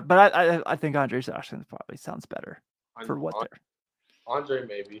think Andre Johnson probably sounds better for what they're. Andre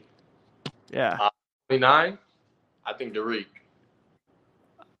maybe. Yeah. 29. I think Derek.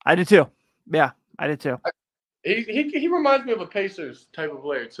 I did too. Yeah, I did too. He reminds me of a Pacers type of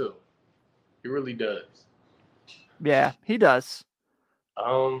player too. He really does. Yeah, he does.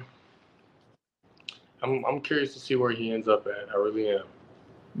 I'm curious to see where he ends up at. I really am.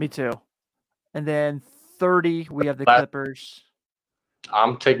 Me too. And then 30, we have the Clippers.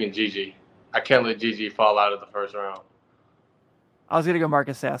 I'm taking Gigi. I can't let Gigi fall out of the first round. I was gonna go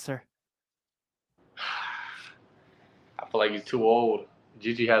Marcus Sasser. I feel like he's too old.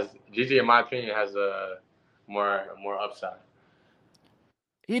 Gigi, in my opinion, has a more upside.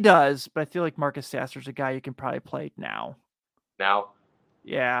 He does, but I feel like Marcus Sasser's a guy you can probably play now. Now?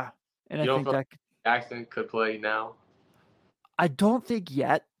 Yeah. And you I think that Jackson could play now? I don't think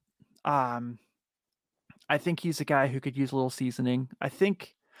yet. I think he's a guy who could use a little seasoning. I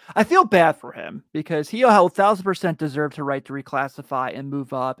feel bad for him because he 1,000% deserved the right to reclassify and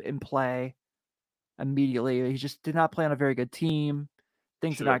move up and play immediately. He just did not play on a very good team.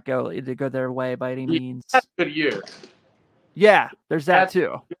 Things did not go their way by any means. That's a good year. Yeah, there's that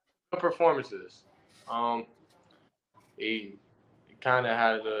too. Good performances. He kind of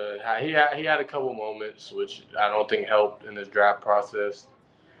had he had a couple moments which I don't think helped in this draft process.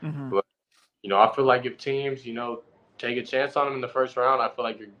 Mm-hmm. But I feel like if teams take a chance on him in the first round, I feel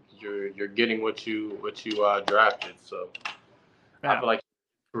like you're getting what you drafted. So yeah. I feel like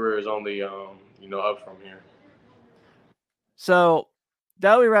his career is only up from here. So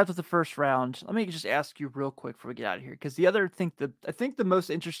that we wrapped with the first round. Let me just ask you real quick before we get out of here, because I think the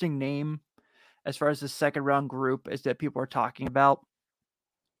most interesting name as far as the second round group is that people are talking about,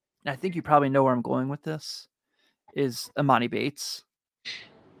 and I think you probably know where I'm going with this, is Emoni Bates.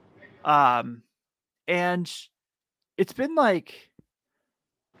 And it's been like,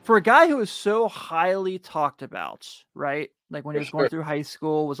 for a guy who is so highly talked about, right? Like when he was going through high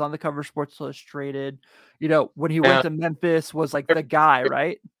school, was on the cover of Sports Illustrated, when he went to Memphis, was like the guy,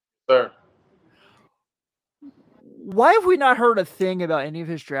 right? Sure. Why have we not heard a thing about any of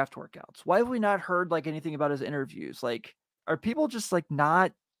his draft workouts? Why have we not heard like anything about his interviews? Like, are people just like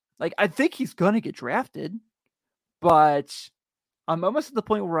not like, I think he's going to get drafted, but I'm almost at the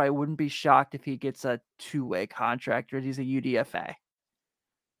point where I wouldn't be shocked if he gets a 2-way contract or he's a UDFA.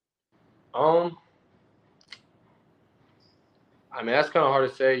 I mean, that's kind of hard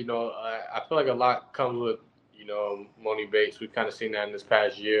to say. I feel like a lot comes with, Emoni Bates. We've kind of seen that in this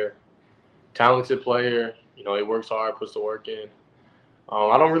past year. Talented player. He works hard, puts the work in.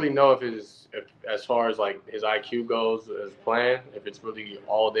 I don't really know if as far as like his IQ goes as planned, if it's really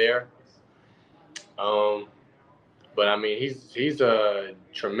all there. But I mean, he's a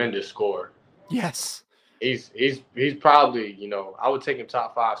tremendous scorer. Yes. He's probably, I would take him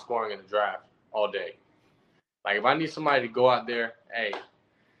top 5 scoring in the draft all day. Like, if I need somebody to go out there, hey,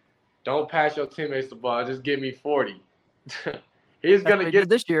 don't pass your teammates the ball. Just give me 40. He's going to get it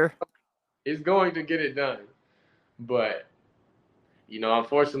this year. He's going to get it done. But,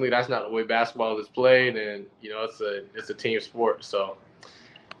 unfortunately, that's not the way basketball is played. And, it's a team sport. So,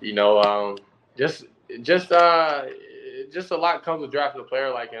 just a lot comes with drafting a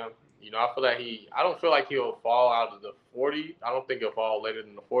player like him. I feel like I don't feel like he'll fall out of the 40. I don't think he'll fall later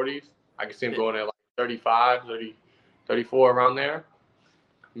than the 40s. I can see him going at like 35, 30, 34 around there,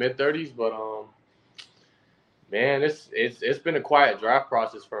 mid-30s. But man, it's been a quiet draft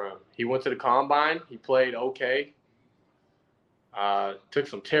process for him. He went to the combine. He played okay. Took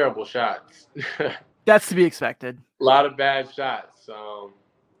some terrible shots. That's to be expected. A lot of bad shots.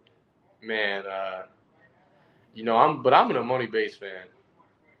 Man, I'm an Emoni Bates fan.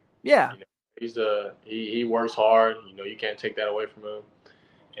 Yeah. He works hard. You can't take that away from him.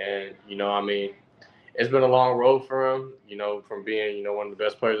 And, I mean, it's been a long road for him, from being, one of the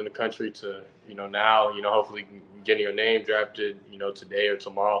best players in the country to, now, hopefully getting your name drafted, today or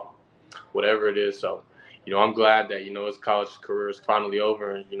tomorrow, whatever it is. So, I'm glad that, his college career is finally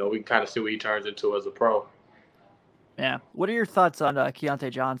over and, we can kind of see what he turns into as a pro. Yeah. What are your thoughts on Keontae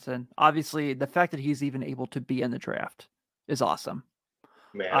Johnson? Obviously, the fact that he's even able to be in the draft is awesome.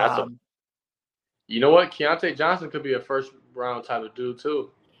 Man, that's you know what? Keontae Johnson could be a first-round type of dude, too.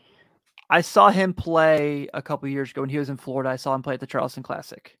 I saw him play a couple years ago when he was in Florida. I saw him play at the Charleston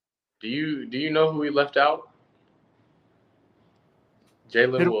Classic. Do you know who we left out?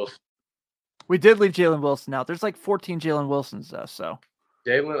 Jalen Wilson. We did leave Jalen Wilson out. There's like 14 Jalen Wilsons, though. So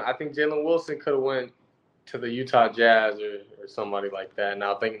I think Jalen Wilson could have went to the Utah Jazz or somebody like that.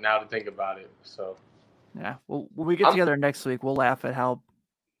 Now to think about it. So yeah, well, when we get together next week, we'll laugh at how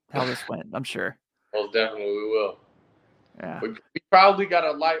this went. I'm sure. Most definitely we will. Yeah. We probably got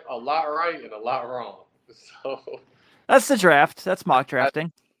a lot right and a lot wrong. So that's the draft. That's mock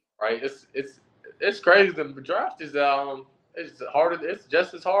drafting. Right. It's crazy. The draft is it's harder. It's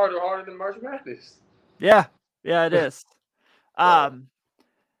just as hard or harder than March Madness. Yeah, it is.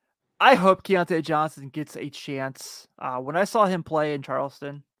 I hope Keontae Johnson gets a chance. When I saw him play in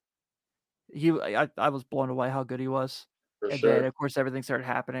Charleston, I was blown away how good he was. Then, of course, everything started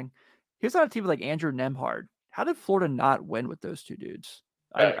happening. He was on a team with like Andrew Nemhard. How did Florida not win with those two dudes?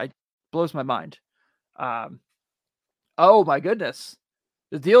 I blows my mind. Oh my goodness,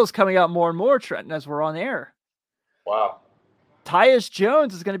 the deal is coming out more and more, Trenton, as we're on air. Wow. Tyus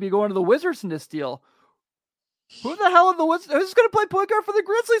Jones is going to be going to the Wizards in this deal. Who the hell in the Wizards? Who's going to play point guard for the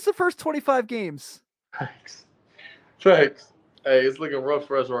Grizzlies the first 25 games? Thanks. Hey, it's looking rough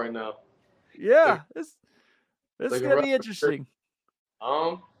for us right now. Yeah, this is going to be interesting.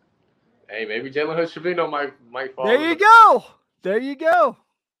 Hey, maybe Jalen Hood-Schifino might fall. There you go.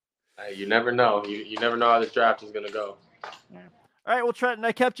 Hey, you never know. You never know how this draft is going to go. Yeah. All right, well, Trenton,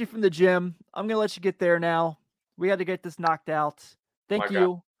 I kept you from the gym. I'm going to let you get there now. We had to get this knocked out. Thank you.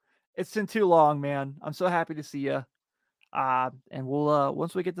 God. It's been too long, man. I'm so happy to see you. And we'll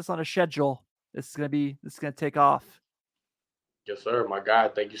once we get this on a schedule, this is gonna take off. Yes, sir. My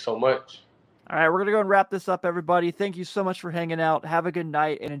God, thank you so much. All right, we're gonna go and wrap this up, everybody. Thank you so much for hanging out. Have a good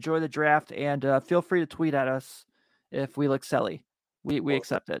night and enjoy the draft. And feel free to tweet at us if we look silly. We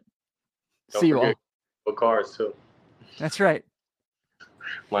accept it. See you all. Cards too. That's right.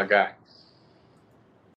 My guy.